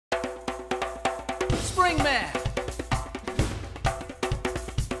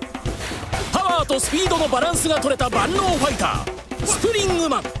パワーとスピードのバランスが取れた万能ファイタースプリング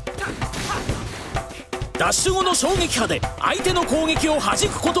マン。ダッシュ後の衝撃波で相手の攻撃を弾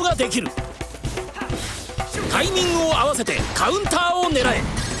くことができる。タイミングを合わせてカウンターを狙え。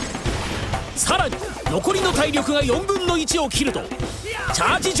さらに残りの体力が4分の1を切るとチ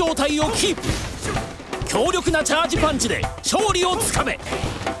ャージ状態をキープ。強力なチャージパンチで勝利をつかめ。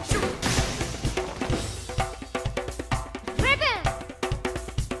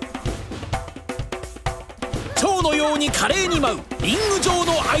蝶のように華麗に舞うリング上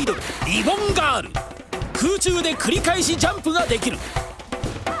のアイドルリボンガール。空中で繰り返しジャンプができる。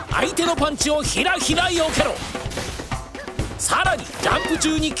相手のパンチをひらひら避けろ。さらにジャンプ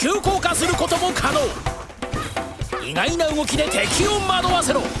中に急降下することも可能。意外な動きで敵を惑わ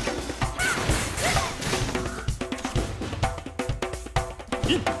せろ。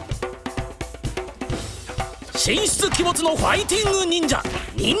神出鬼没のファイティング忍者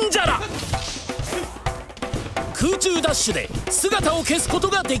忍者ら。空中ダッシュで姿を消すこと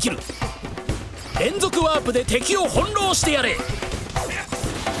ができる。連続ワープで敵を翻弄してやれ。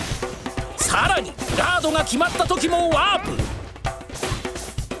さらにガードが決まった時もワープ。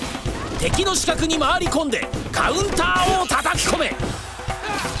敵の死角に回り込んでカウンターを叩き込め。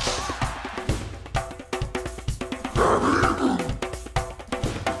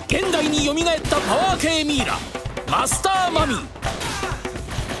現代によみがえったパワー系ミイラマスターマミー。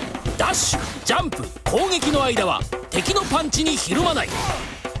ダッシュジャンプ攻撃の間は敵のパンチにひるまない。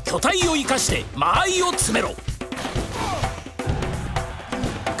巨体を生かして間合いを詰めろ。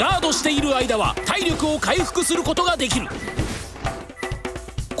ガードしている間は体力を回復することができる。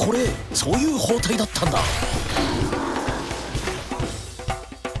これそういう包帯だったんだ。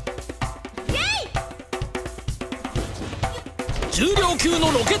重量級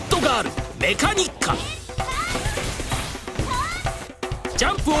のロケットガールメカニッカ。ジ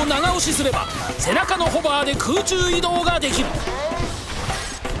ャンプを長押しすれば背中のホバーで空中移動ができる。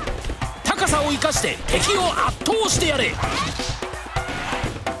高さを生かして敵を圧倒してやれ。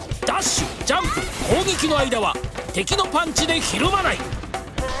ダッシュジャンプ攻撃の間は敵のパンチでひるまない。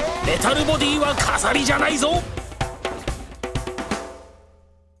メタルボディは飾りじゃないぞ。